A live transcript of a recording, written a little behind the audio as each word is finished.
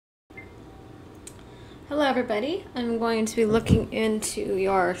Hello everybody, I'm going to be looking into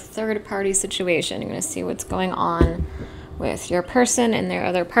your third party situation. You're going to see what's going on with your person and their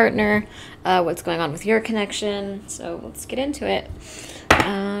other partner, what's going on with your connection. So let's get into it.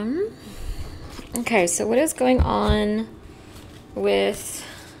 Okay, so what is going on with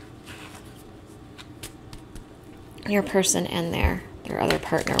your person and their other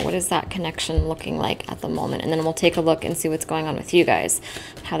partner? What is that connection looking like at the moment? And then we'll take a look and see what's going on with you guys,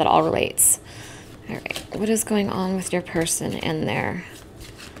 how that all relates. All right, what is going on with your person and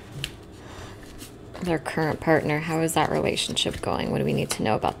their current partner? How is that relationship going? What do we need to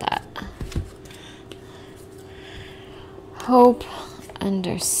know about that? Hope,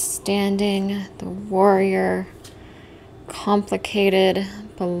 understanding, the warrior, complicated,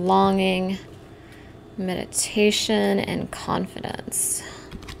 belonging, meditation, and confidence.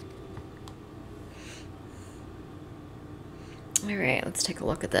 All right, let's take a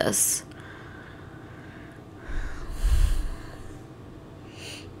look at this.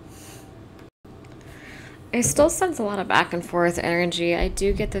 I still sense a lot of back and forth energy. I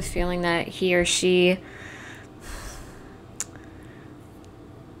do get the feeling that he or she,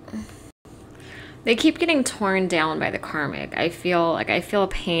 they keep getting torn down by the karmic. I feel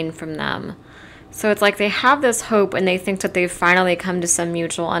pain from them. So it's like they have this hope and they think that they've finally come to some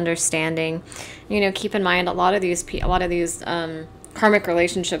mutual understanding. You know, keep in mind a lot of these karmic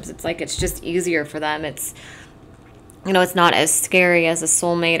relationships, it's like it's just easier for them. It's, you know, it's not as scary as a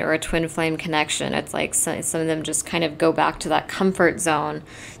soulmate or a twin flame connection. It's like some of them just kind of go back to that comfort zone.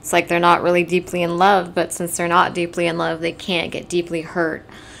 It's like they're not really deeply in love, but since they're not deeply in love, they can't get deeply hurt.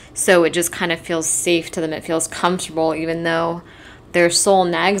 So it just kind of feels safe to them. It feels comfortable, even though their soul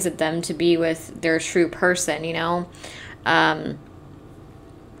nags at them to be with their true person, you know?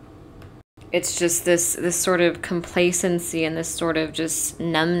 It's just this sort of complacency and this sort of just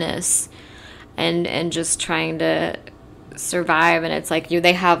numbness and just trying to survive. And it's like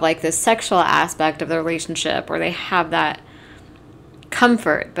they have like this sexual aspect of the relationship, or they have that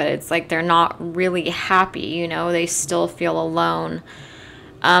comfort, but it's like they're not really happy, you know? They still feel alone.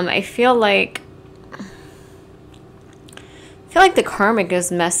 I feel like the karmic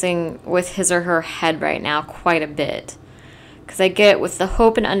is messing with his or her head right now quite a bit. Because I get with the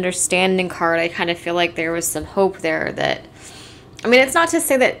hope and understanding card, I kind of feel like there was some hope there that, I mean, it's not to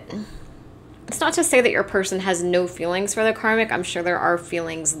say that your person has no feelings for the karmic. I'm sure there are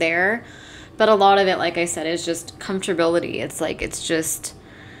feelings there. But a lot of it, like I said, is just comfortability. It's like, it's just,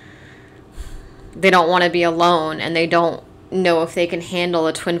 they don't want to be alone, and they don't know if they can handle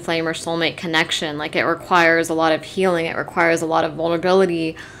a twin flame or soulmate connection. Like, it requires a lot of healing. It requires a lot of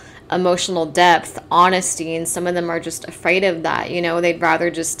vulnerability, emotional depth, honesty, and some of them are just afraid of that. You know, they'd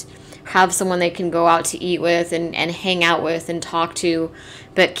rather just have someone they can go out to eat with and hang out with and talk to,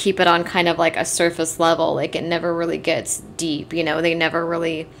 but keep it on kind of like a surface level. Like, it never really gets deep, you know? They never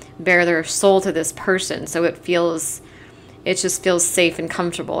really bare their soul to this person. So it just feels safe and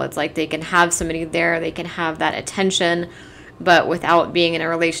comfortable. It's like they can have somebody there, they can have that attention, but without being in a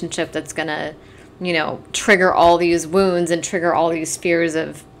relationship that's gonna, you know, trigger all these wounds and trigger all these fears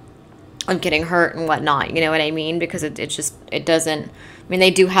of getting hurt and whatnot. You know what I mean? Because it doesn't, I mean,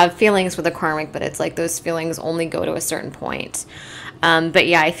 they do have feelings for the karmic, but it's like those feelings only go to a certain point. But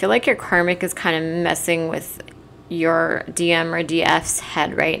yeah, I feel like your karmic is kind of messing with your DM or DF's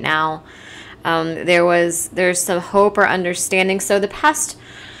head right now. There's some hope or understanding. So the past,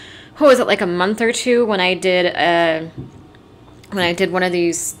 what was it, like a month or two, when I did one of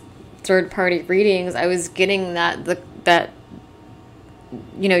these third-party readings, I was getting that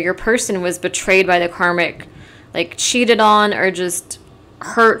you know, your person was betrayed by the karmic, like cheated on or just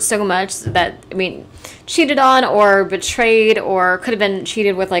hurt so much that, I mean, cheated on or betrayed, or could have been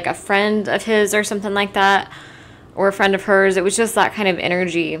cheated with like a friend of his or something like that, or a friend of hers. It was just that kind of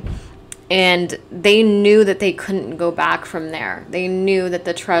energy. And they knew that they couldn't go back from there. They knew that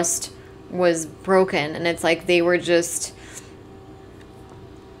the trust was broken, and it's like they were just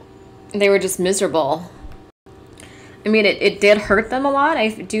miserable. I mean, it did hurt them a lot. I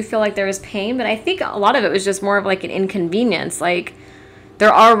do feel like there was pain, but I think a lot of it was just more of like an inconvenience. Like,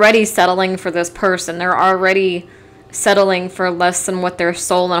 they're already settling for this person. They're already settling for less than what their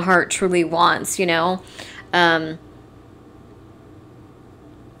soul and heart truly wants, you know? And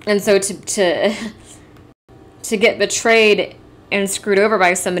so to get betrayed and screwed over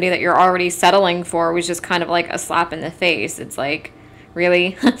by somebody that you're already settling for was just kind of like a slap in the face. It's like,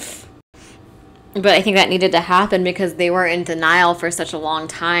 really? But I think that needed to happen because they were in denial for such a long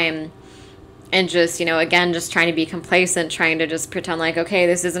time. And just, you know, again, just trying to be complacent, trying to just pretend like, okay,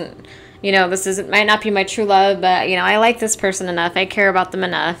 this isn't, might not be my true love, but, I like this person enough. I care about them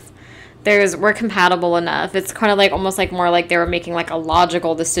enough we're compatible enough. It's kind of like almost like more like they were making like a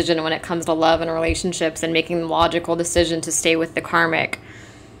logical decision when it comes to love and relationships, and making the logical decision to stay with the karmic.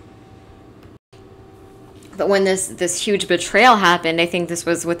 But when this huge betrayal happened, I think this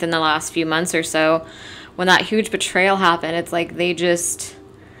was within the last few months or so, when that huge betrayal happened, it's like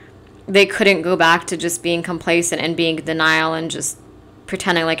they couldn't go back to just being complacent and being in denial and just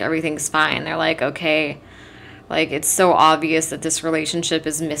pretending like everything's fine. They're like, okay, like, it's so obvious that this relationship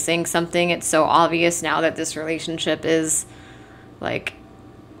is missing something. It's so obvious now that this relationship is, like,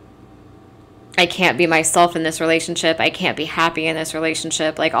 I can't be myself in this relationship. I can't be happy in this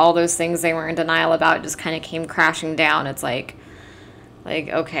relationship. Like, all those things they were in denial about just kind of came crashing down. It's like,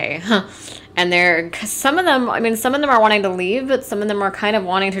 okay. And some of them are wanting to leave, but some of them are kind of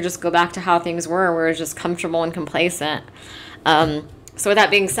wanting to just go back to how things were, where it's just comfortable and complacent. So with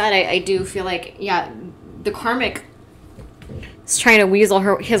that being said, I do feel like, yeah, the karmic is trying to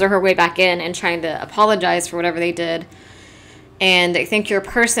weasel his or her way back in and trying to apologize for whatever they did. And I think your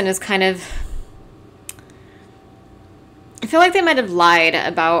person is kind of, I feel like they might have lied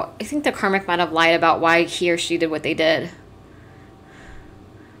about, I think the karmic might have lied about why he or she did what they did.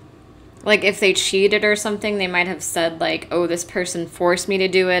 Like, if they cheated or something, they might have said, like, oh, this person forced me to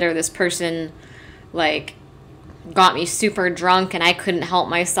do it, or this person, like, got me super drunk and I couldn't help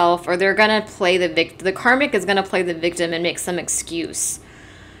myself. Or they're gonna play the karmic is gonna play the victim and make some excuse.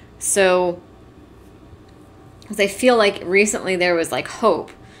 So, because I feel like recently there was, like,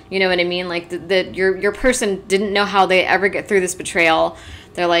 hope. You know what I mean? Like, your person didn't know how they ever get through this betrayal.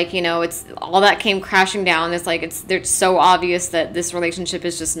 They're like, you know, it's all that came crashing down. It's like, it's so obvious that this relationship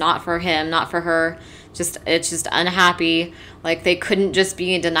is just not for him, not for her. It's just unhappy. Like, they couldn't just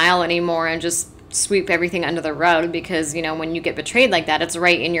be in denial anymore and just sweep everything under the rug, because, you know, when you get betrayed like that, it's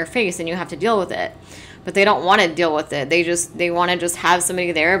right in your face and you have to deal with it. But they don't want to deal with it. They want to just have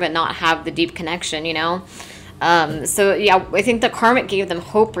somebody there but not have the deep connection, you know? So yeah, I think the karmic gave them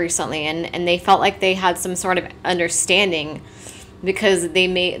hope recently, and they felt like they had some sort of understanding, because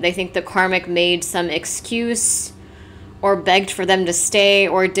they think the karmic made some excuse or begged for them to stay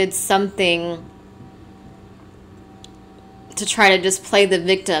or did something to try to just play the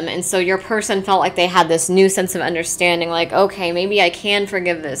victim. And so your person felt like they had this new sense of understanding, like, okay, maybe I can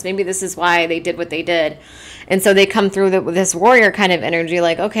forgive this. Maybe this is why they did what they did. And so they come through with this warrior kind of energy,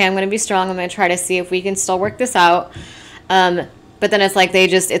 like, okay, I'm going to be strong. I'm going to try to see if we can still work this out. But then it's like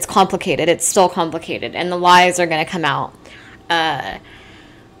it's complicated. It's still complicated. And the lies are going to come out. I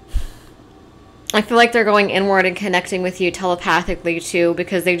feel like they're going inward and connecting with you telepathically too,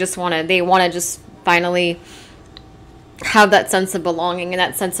 because they want to just finally have that sense of belonging and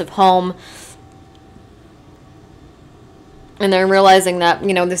that sense of home. And they're realizing that,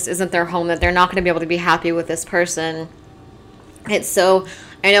 you know, this isn't their home, that they're not going to be able to be happy with this person. It's so,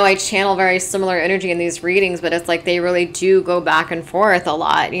 I know I channel very similar energy in these readings, but it's like they really do go back and forth a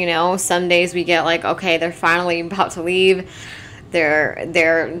lot, you know. Some days we get like, okay, they're finally about to leave. They're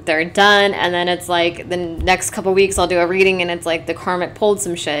done. And then it's like the next couple weeks I'll do a reading and it's like the karmic pulled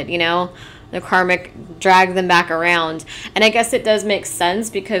some shit, you know. The karmic dragged them back around. And I guess it does make sense,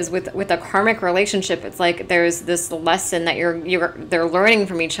 because with a karmic relationship, it's like there's this lesson that they're learning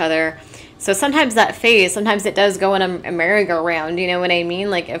from each other. So sometimes sometimes it does go in a merry-go-round, you know what I mean?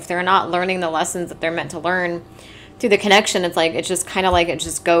 Like, if they're not learning the lessons that they're meant to learn through the connection, it's like, it's just kind of like it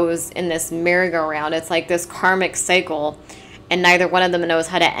just goes in this merry-go-round. It's like this karmic cycle, and neither one of them knows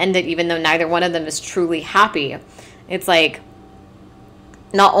how to end it, even though neither one of them is truly happy. It's like,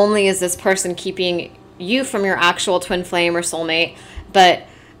 not only is this person keeping you from your actual twin flame or soulmate, but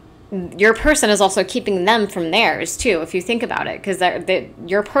your person is also keeping them from theirs too, if you think about it, because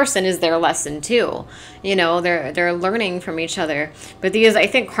your person is their lesson too. You know, they're learning from each other. But I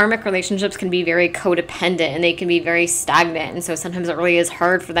think karmic relationships can be very codependent, and they can be very stagnant, and so sometimes it really is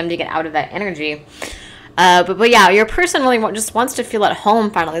hard for them to get out of that energy. But yeah, your person really just wants to feel at home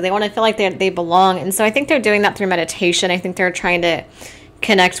finally. They want to feel like they belong, and so I think they're doing that through meditation. I think they're trying to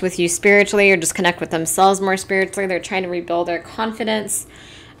connect with you spiritually, or just connect with themselves more spiritually. They're trying to rebuild their confidence,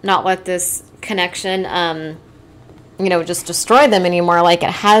 not let this connection, you know, just destroy them anymore like it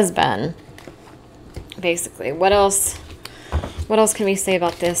has been. Basically, what else can we say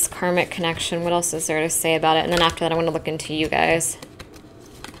about this karmic connection? What else is there to say about it? And then after that, I want to look into you guys.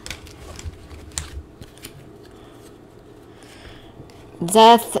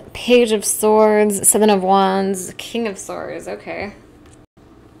 Death, Page of Swords, Seven of Wands, King of Swords. Okay.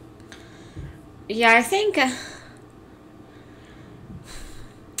 Yeah, I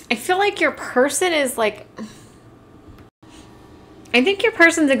feel like your person is like, I think your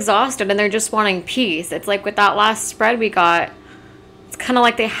person's exhausted and they're just wanting peace. It's like with that last spread we got, it's kind of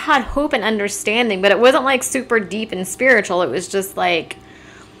like they had hope and understanding, but it wasn't like super deep and spiritual. It was just like,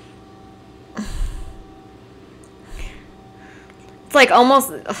 it's like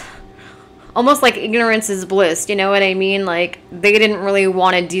almost like ignorance is bliss, you know what I mean? Like, they didn't really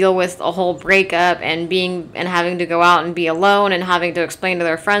want to deal with a whole breakup and having to go out and be alone and having to explain to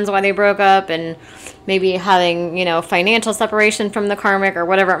their friends why they broke up, and maybe having, you know, financial separation from the karmic or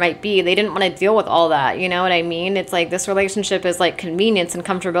whatever it might be. They didn't want to deal with all that, you know what I mean? It's like this relationship is like convenience and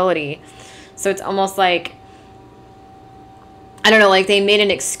comfortability. So it's almost like, I don't know, like they made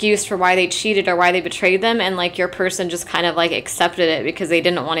an excuse for why they cheated or why they betrayed them, and like your person just kind of like accepted it because they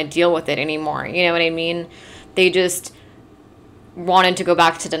didn't want to deal with it anymore. You know what I mean? They just wanted to go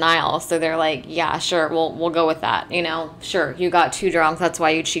back to denial. So they're like, yeah, sure, we'll go with that. You know, sure, you got too drunk, that's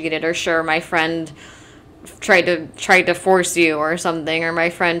why you cheated, or sure, my friend tried to force you or something, or my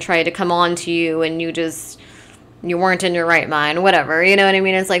friend tried to come on to you and you weren't in your right mind, whatever. You know what I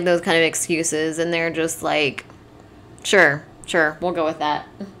mean? It's like those kind of excuses, and they're just like, sure, we'll go with that.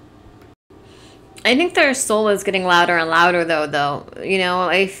 I think their soul is getting louder and louder, though. You know,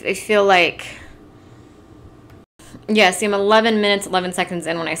 I feel like... Yeah, see, I'm 11 minutes, 11 seconds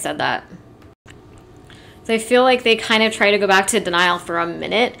in when I said that. So I feel like they kind of try to go back to denial for a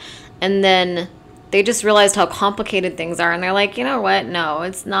minute, and then they just realized how complicated things are, and they're like, you know what? No,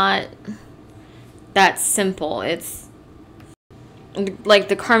 it's not that simple. It's... like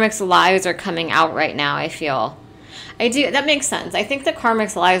the karmic's lies are coming out right now, I feel. I do. That makes sense. I think the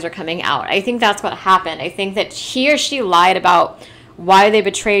karmic's lies are coming out. I think that's what happened. I think that he or she lied about why they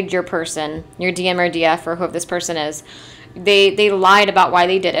betrayed your person, your DM or DF, or whoever this person is. They lied about why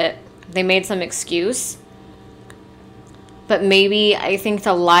they did it. They made some excuse. But maybe I think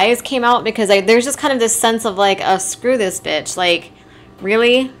the lies came out because there's just kind of this sense of like, screw this bitch. Like,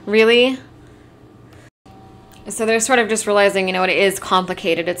 really? Really? So they're sort of just realizing, you know, it is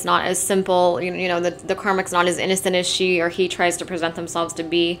complicated. It's not as simple. You know, the karmic's not as innocent as she or he tries to present themselves to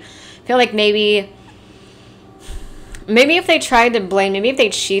be. I feel like maybe if they tried to blame, maybe if they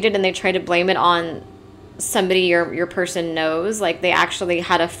cheated and they tried to blame it on somebody your person knows, like they actually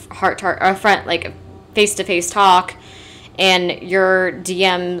had a front, like a face-to-face talk, and your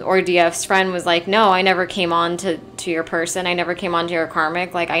DM or DF's friend was like, no, I never came on to your person. I never came on to your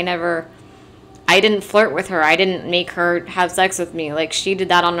karmic. Like, I didn't flirt with her. I didn't make her have sex with me. Like, she did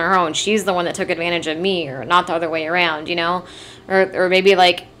that on her own. She's the one that took advantage of me, or not the other way around, you know? Or maybe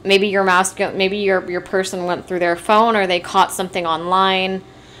your person went through their phone, or they caught something online,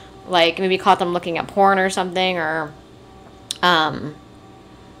 like maybe caught them looking at porn or something, or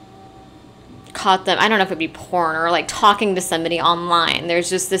caught them, I don't know if it'd be porn, or like talking to somebody online. There's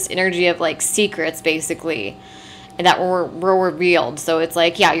just this energy of like secrets, basically, that were revealed. So it's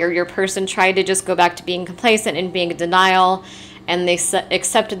like, yeah, your person tried to just go back to being complacent and being in denial, and they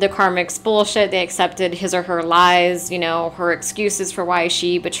accepted the karmic's bullshit. They accepted his or her lies, you know, her excuses for why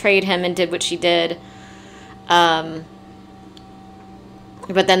she betrayed him and did what she did. But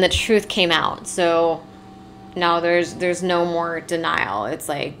then the truth came out. So now there's no more denial. It's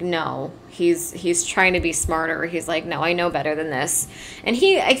like, no, he's trying to be smarter. He's like, no, I know better than this. And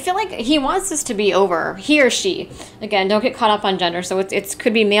I feel like he wants this to be over. He or she. Again, don't get caught up on gender. So it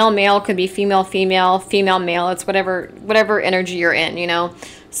could be male, could be female, male. It's whatever energy you're in, you know.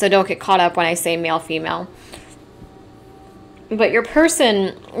 So don't get caught up when I say male, female. But your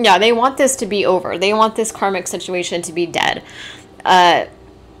person, yeah, they want this to be over. They want this karmic situation to be dead.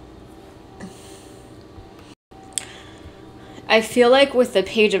 I feel like with the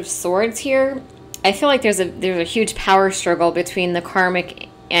Page of Swords here, I feel like there's a huge power struggle between the karmic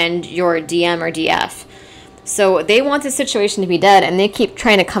and your DM or DF. So they want the situation to be dead, and they keep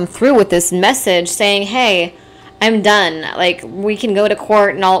trying to come through with this message saying, hey, I'm done. Like, we can go to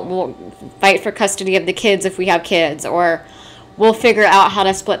court and we'll fight for custody of the kids if we have kids, or we'll figure out how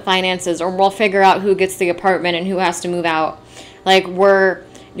to split finances, or we'll figure out who gets the apartment and who has to move out. Like,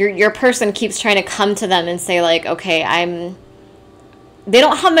 your person keeps trying to come to them and say, like, okay, they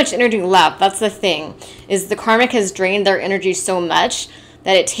don't have much energy left. That's the thing, is the karmic has drained their energy so much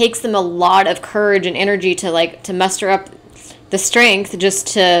that it takes them a lot of courage and energy to muster up the strength just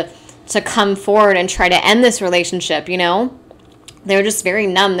to come forward and try to end this relationship, you know? They're just very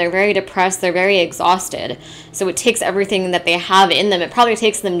numb. They're very depressed. They're very exhausted. So it takes everything that they have in them. It probably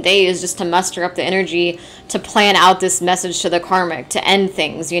takes them days just to muster up the energy to plan out this message to the karmic, to end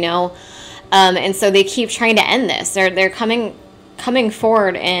things, you know? And so they keep trying to end this. They're coming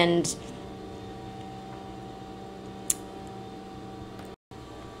forward and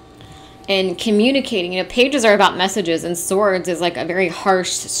communicating. You know, pages are about messages, and swords is like a very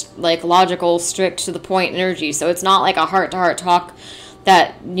harsh, like logical, strict, to the point energy. So it's not like a heart-to-heart talk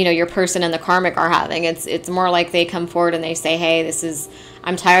that, you know, your person and the karmic are having. It's more like they come forward and they say, hey,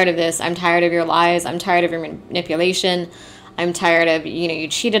 I'm tired of this. I'm tired of your lies. I'm tired of your manipulation. I'm tired of, you know, you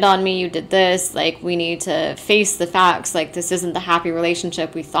cheated on me. You did this. Like, we need to face the facts. Like, this isn't the happy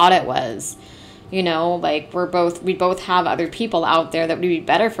relationship we thought it was. You know, like, we both have other people out there that would be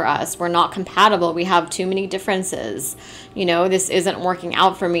better for us. We're not compatible. We have too many differences. You know, this isn't working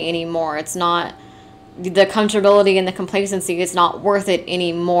out for me anymore. It's not, the comfortability and the complacency is not worth it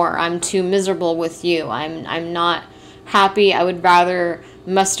anymore. I'm too miserable with you. I'm not happy. I would rather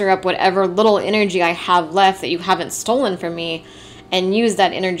muster up whatever little energy I have left that you haven't stolen from me and use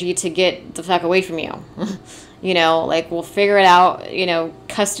that energy to get the fuck away from you. You know, like, we'll figure it out, you know,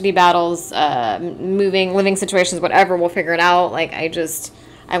 custody battles, living situations, whatever, we'll figure it out. Like,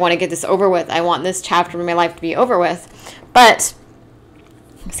 I want to get this over with. I want this chapter of my life to be over with. But,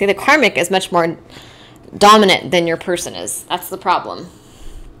 see, the karmic is much more dominant than your person is. That's the problem.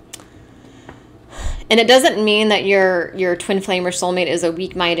 And it doesn't mean that your twin flame or soulmate is a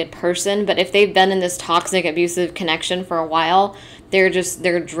weak-minded person, but if they've been in this toxic, abusive connection for a while, they're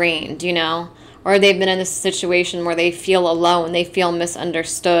drained, you know? Or they've been in this situation where they feel alone, they feel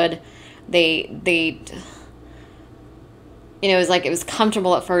misunderstood, they you know, it was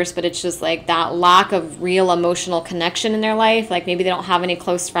comfortable at first, but it's just like that lack of real emotional connection in their life. Like, maybe they don't have any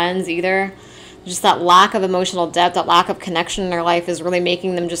close friends either. Just that lack of emotional depth, that lack of connection in their life is really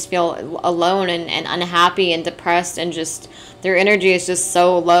making them just feel alone and unhappy and depressed, and just their energy is just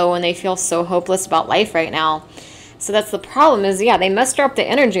so low and they feel so hopeless about life right now. So that's the problem is, yeah, they muster up the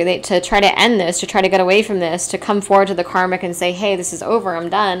energy to try to end this, to try to get away from this, to come forward to the karmic and say, hey, this is over, I'm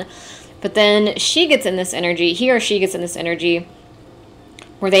done. But then he or she gets in this energy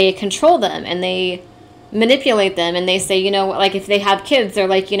where they control them and they manipulate them, and they say, you know, like, if they have kids, they're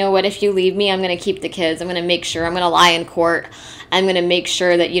like, you know what, if you leave me, I'm going to keep the kids. I'm going to make sure, I'm going to lie in court. I'm going to make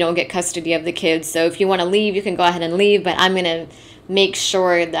sure that you don't get custody of the kids. So if you want to leave, you can go ahead and leave, but I'm going to make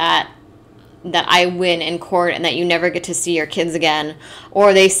sure that I win in court and that you never get to see your kids again.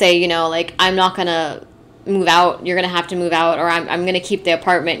 Or they say, you know, like, I'm not going to move out, you're going to have to move out, or I'm going to keep the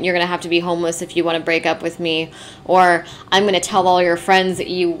apartment, you're going to have to be homeless if you want to break up with me, or I'm going to tell all your friends that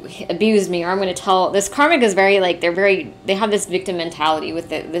you abused me, or I'm going to tell, this karmic is very, like, they have this victim mentality with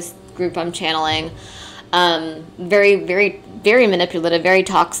this group I'm channeling. Very, very, very manipulative, very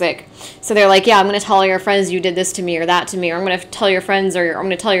toxic. So they're like, yeah, I'm going to tell all your friends you did this to me or that to me, or I'm going to tell your friends, or I'm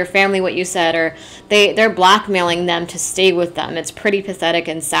going to tell your family what you said, or they're blackmailing them to stay with them. It's pretty pathetic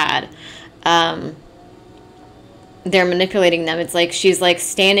and sad. They're manipulating them. It's like she's like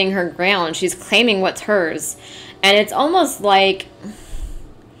standing her ground. She's claiming what's hers. And it's almost like,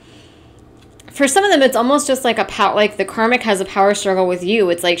 for some of them, it's almost just like like the karmic has a power struggle with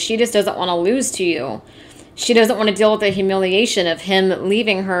you. It's like she just doesn't want to lose to you. She doesn't want to deal with the humiliation of him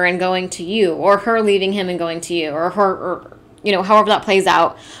leaving her and going to you, or her leaving him and going to you, or her, or, you know, however that plays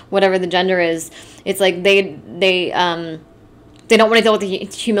out, whatever the gender is. It's like they don't want to deal with the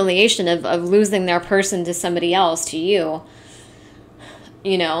humiliation of losing their person to somebody else, to you,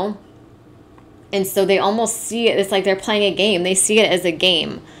 you know? And so they almost see it, it's like they're playing a game. They see it as a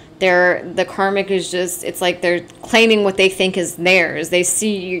game. The karmic is just, it's like they're claiming what they think is theirs. They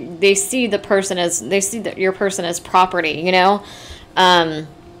see the person as, they see your person as property, you know?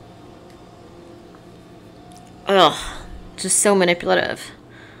 Just so manipulative.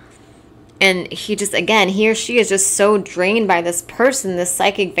 And he or she is just so drained by this person, this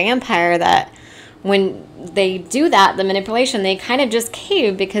psychic vampire, that when they do that, the manipulation, they kind of just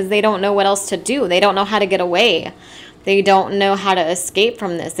cave because they don't know what else to do. They don't know how to get away. They don't know how to escape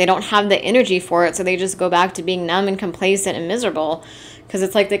from this. They don't have the energy for it, so they just go back to being numb and complacent and miserable. Because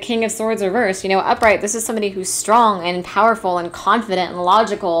it's like the King of Swords reversed. You know, upright, this is somebody who's strong and powerful and confident and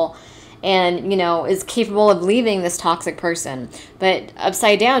logical, and, you know, is capable of leaving this toxic person. But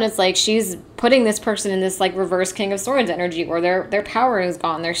upside down, it's like she's putting this person in this, like, reverse King of Swords energy where their power is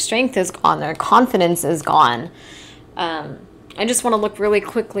gone, their strength is gone, their confidence is gone. I just want to look really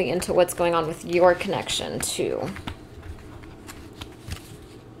quickly into what's going on with your connection, too.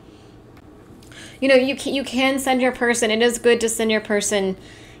 You know, you can send your person, it is good to send your person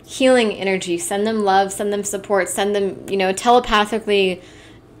healing energy. Send them love, send them support, send them, you know, telepathically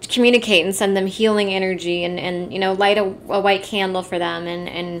communicate and send them healing energy, and you know, light a white candle for them,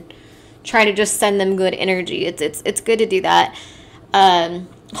 and try to just send them good energy. It's good to do that.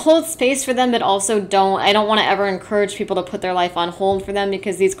 Hold space for them, but also I don't want to ever encourage people to put their life on hold for them,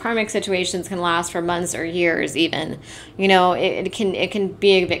 because these karmic situations can last for months or years even. You know, it can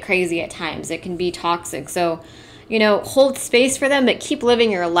be a bit crazy at times. It can be toxic. So, you know, hold space for them, but keep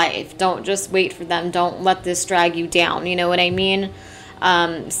living your life. Don't just wait for them. Don't let this drag you down. You know what I mean?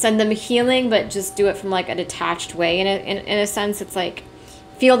 send them healing, but just do it from like a detached way. In a sense, it's like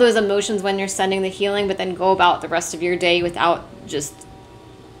feel those emotions when you're sending the healing, but then go about the rest of your day without just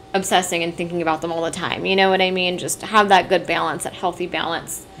obsessing and thinking about them all the time. You know what I mean? Just have that good balance, that healthy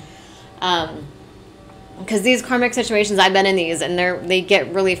balance. Because these karmic situations, I've been in these, and they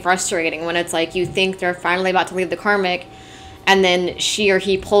get really frustrating when it's like you think they're finally about to leave the karmic, and then she or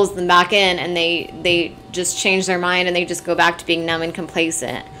he pulls them back in, and they just change their mind, and they just go back to being numb and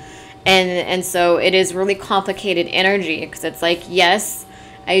complacent. And so it is really complicated energy, because it's like, yes,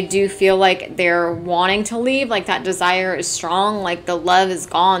 I do feel like they're wanting to leave, like that desire is strong, like the love is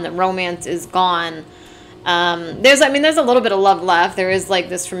gone, the romance is gone. There's a little bit of love left. There is like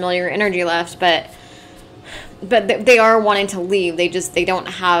this familiar energy left, but they are wanting to leave. They don't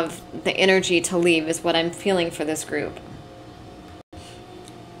have the energy to leave, is what I'm feeling for this group.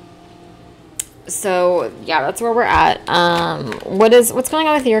 So yeah, that's where we're at. What's going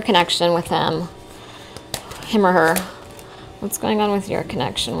on with your connection with him or her? What's going on with your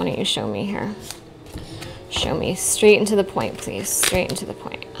connection? Why don't you show me here? Show me straight into the point, please. Straight into the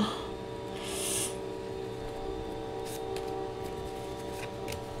point.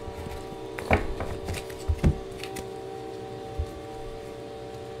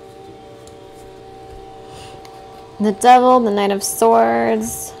 The Devil, the Knight of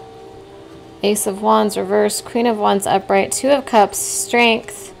Swords, Ace of Wands, reverse, Queen of Wands, upright, Two of Cups,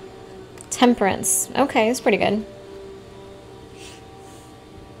 Strength, Temperance. Okay, it's pretty good.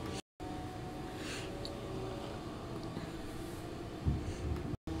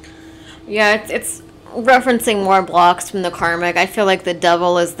 Yeah, it's referencing more blocks from the karmic. I feel like the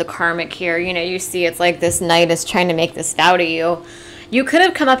Devil is the karmic here. You know, you see it's like this knight is trying to make this vow to you. You could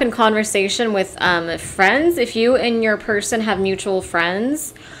have come up in conversation with friends. If you and your person have mutual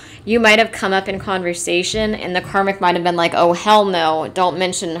friends, you might have come up in conversation, and the karmic might have been like, oh, hell no, don't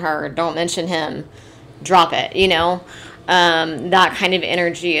mention her, don't mention him, drop it, you know? That kind of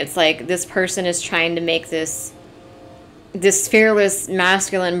energy. It's like this person is trying to make this fearless,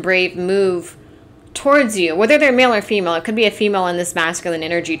 masculine, brave move towards you, whether they're male or female. It could be a female in this masculine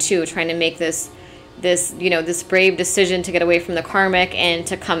energy too, trying to make this brave decision to get away from the karmic and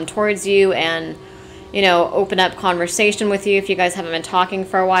to come towards you and, you know, open up conversation with you if you guys haven't been talking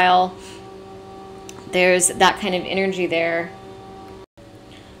for a while. There's that kind of energy there.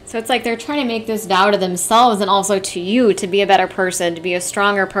 So it's like they're trying to make this vow to themselves and also to you, to be a better person, to be a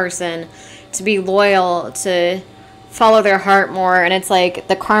stronger person, to be loyal, to follow their heart more. And it's like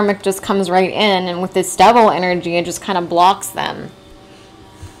the karmic just comes right in, and with this Devil energy, it just kind of blocks them.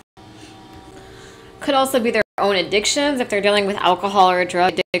 Could also be their own addictions, if they're dealing with alcohol or a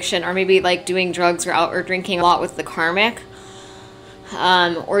drug addiction, or maybe like doing drugs or drinking a lot with the karmic,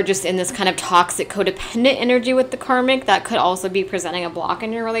 or just in this kind of toxic codependent energy with the karmic. That could also be presenting a block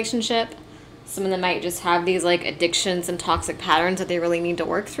in your relationship. Some of them might just have these like addictions and toxic patterns that they really need to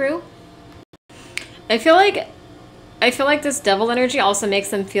work through. I feel like this Devil energy also makes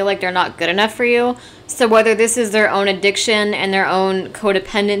them feel like they're not good enough for you. So whether this is their own addiction and their own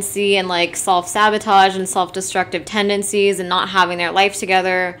codependency and like self-sabotage and self-destructive tendencies and not having their life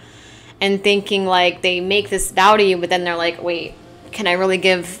together and thinking like they make this vow to you, but then they're like, wait, can I really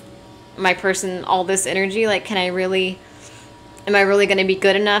give my person all this energy? Like, am I really going to be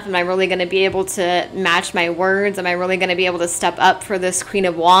good enough? Am I really going to be able to match my words? Am I really going to be able to step up for this Queen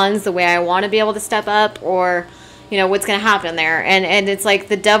of Wands the way I want to be able to step up? Or, you know, what's going to happen there? And it's like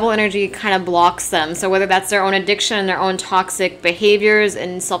the Devil energy kind of blocks them. So whether that's their own addiction, their own toxic behaviors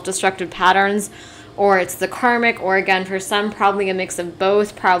and self-destructive patterns, or it's the karmic, or again, for some, probably a mix of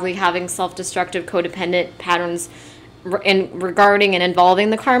both, probably having self-destructive codependent patterns regarding and involving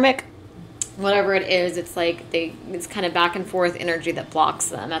the karmic. Whatever it is, it's like it's kind of back and forth energy that blocks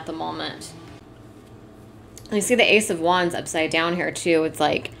them at the moment. And you see the Ace of Wands upside down here too. It's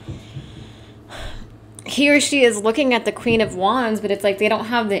like he or she is looking at the Queen of Wands, but it's like they don't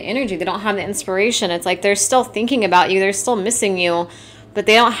have the energy. They don't have the inspiration. It's like they're still thinking about you. They're still missing you, but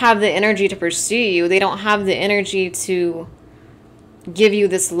they don't have the energy to pursue you. They don't have the energy to give you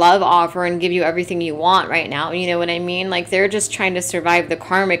this love offer and give you everything you want right now. You know what I mean? Like they're just trying to survive the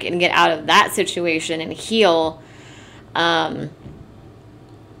karmic and get out of that situation and heal, so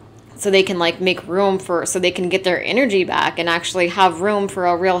they can like make room so they can get their energy back and actually have room for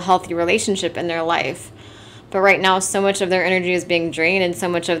a real healthy relationship in their life. But right now, so much of their energy is being drained, and so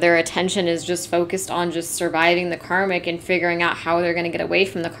much of their attention is just focused on just surviving the karmic and figuring out how they're going to get away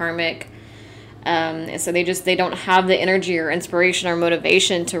from the karmic. So they don't have the energy or inspiration or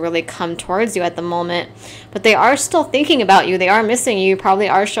motivation to really come towards you at the moment. But they are still thinking about you. They are missing you. You probably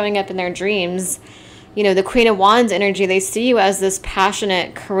are showing up in their dreams. You know, the Queen of Wands energy, they see you as this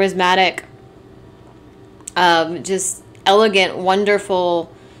passionate, charismatic, just elegant,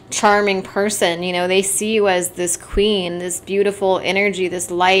 wonderful, charming person. You know, they see you as this queen, this beautiful energy, this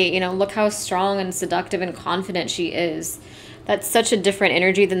light. You know, look how strong and seductive and confident she is. That's such a different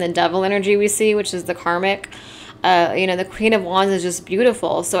energy than the devil energy we see, which is the karmic. You know, the Queen of Wands is just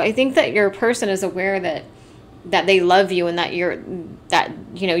beautiful. So I think that your person is aware that they love you and that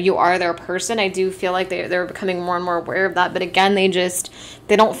you know, you are their person. I do feel like they're becoming more and more aware of that. But again, they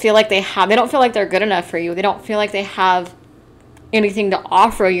don't feel like they don't feel like they're good enough for you. They don't feel like they have anything to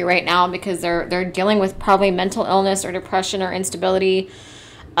offer you right now, because they're dealing with probably mental illness or depression or instability,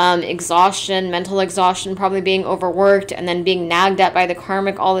 exhaustion, mental exhaustion, probably being overworked and then being nagged at by the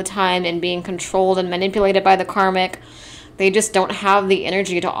karmic all the time and being controlled and manipulated by the karmic. They just don't have the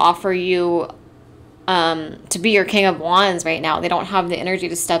energy to offer you to be your King of Wands right now. They don't have the energy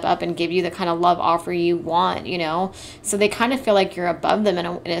to step up and give you the kind of love offer you want, you know? So they kind of feel like you're above them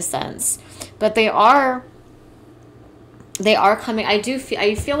in a sense. But they are coming. I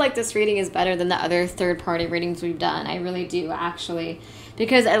feel like this reading is better than the other third-party readings we've done. I really do, actually.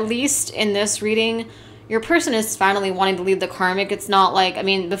 Because at least in this reading, your person is finally wanting to leave the karmic. It's not like, I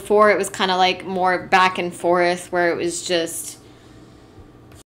mean, before it was kind of like more back and forth, where it was just,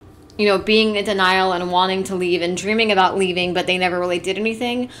 you know, being in denial and wanting to leave and dreaming about leaving, but they never really did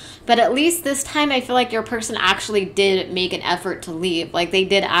anything. But at least this time, I feel like your person actually did make an effort to leave. Like, they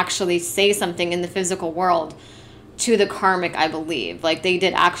did actually say something in the physical world to the karmic, I believe. Like, they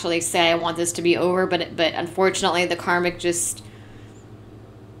did actually say, I want this to be over, but unfortunately the karmic just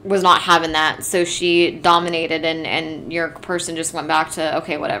was not having that. So she dominated, and your person just went back to,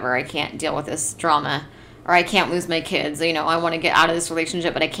 okay, whatever, I can't deal with this drama. Or I can't lose my kids. You know, I want to get out of this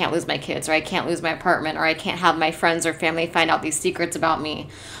relationship, but I can't lose my kids. Or I can't lose my apartment. Or I can't have my friends or family find out these secrets about me.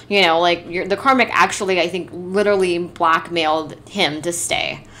 You know, like, the karmic actually, I think, literally blackmailed him to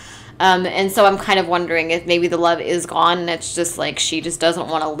stay. And so I'm kind of wondering if maybe the love is gone, and it's just like she just doesn't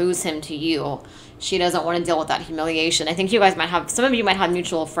want to lose him to you. She doesn't want to deal with that humiliation. I think you guys some of you might have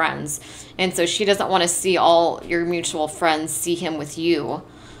mutual friends. And so she doesn't want to see all your mutual friends see him with you.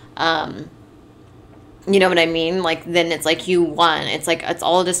 You know what I mean? Like, then it's like you won. It's like, it's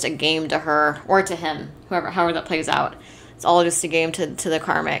all just a game to her or to him, however that plays out. It's all just a game to the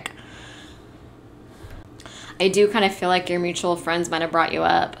karmic. I do kind of feel like your mutual friends might have brought you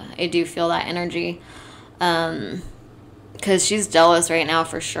up. I do feel that energy. Because she's jealous right now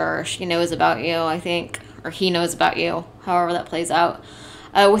for sure. She knows about you, I think. Or he knows about you, however that plays out.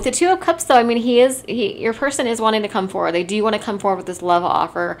 With the Two of Cups, though, I mean, your person is wanting to come forward. They do want to come forward with this love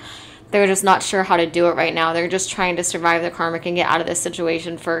offer. They're just not sure how to do it right now. They're just trying to survive the karmic and get out of this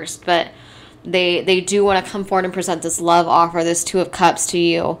situation first. But they do want to come forward and present this love offer, this Two of Cups to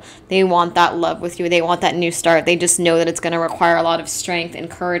you. They want that love with you. They want that new start. They just know that it's going to require a lot of strength and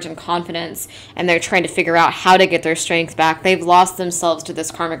courage and confidence. And they're trying to figure out how to get their strength back. They've lost themselves to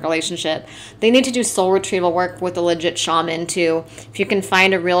this karmic relationship. They need to do soul retrieval work with a legit shaman too. If you can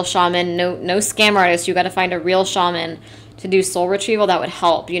find a real shaman, no scam artist, you got to find a real shaman to do soul retrieval. That would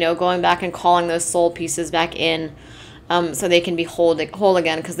help, you know, going back and calling those soul pieces back in, so they can be whole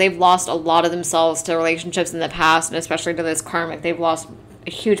again, because they've lost a lot of themselves to relationships in the past, and especially to this karmic. They've lost a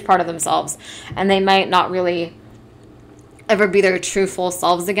huge part of themselves, and they might not really ever be their true full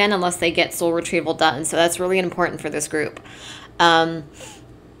selves again unless they get soul retrieval done. So that's really important for this group.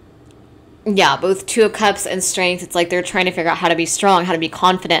 Yeah, both Two of Cups and Strength, it's like they're trying to figure out how to be strong, how to be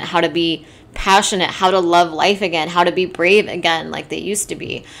confident, how to be passionate, how to love life again, how to be brave again like they used to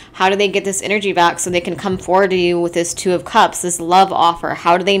be. How do they get this energy back so they can come forward to you with this Two of Cups, this love offer?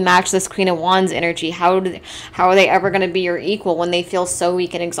 How do they match this Queen of Wands energy? How are they ever going to be your equal when they feel so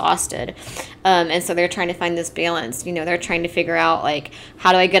weak and exhausted? And so they're trying to find this balance. You know, they're trying to figure out, like,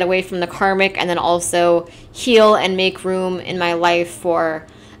 how do I get away from the karmic and then also heal and make room in my life for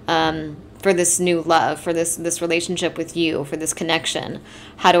this new love, for this relationship with you, for this connection?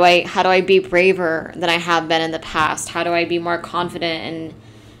 How do I be braver than I have been in the past? How do I be more confident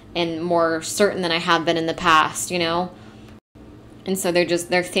and more certain than I have been in the past, you know? And so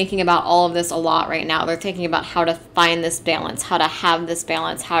they're thinking about all of this a lot right now. They're thinking about how to find this balance, how to have this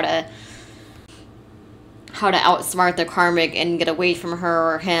balance, how to outsmart the karmic and get away from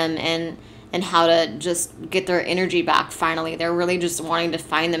her or him, and how to just get their energy back finally. They're really just wanting to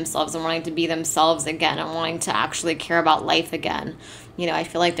find themselves and wanting to be themselves again and wanting to actually care about life again. You know, I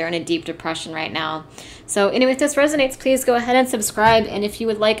feel like they're in a deep depression right now. So anyway, if this resonates, please go ahead and subscribe. And if you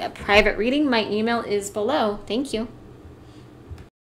would like a private reading, my email is below. Thank you.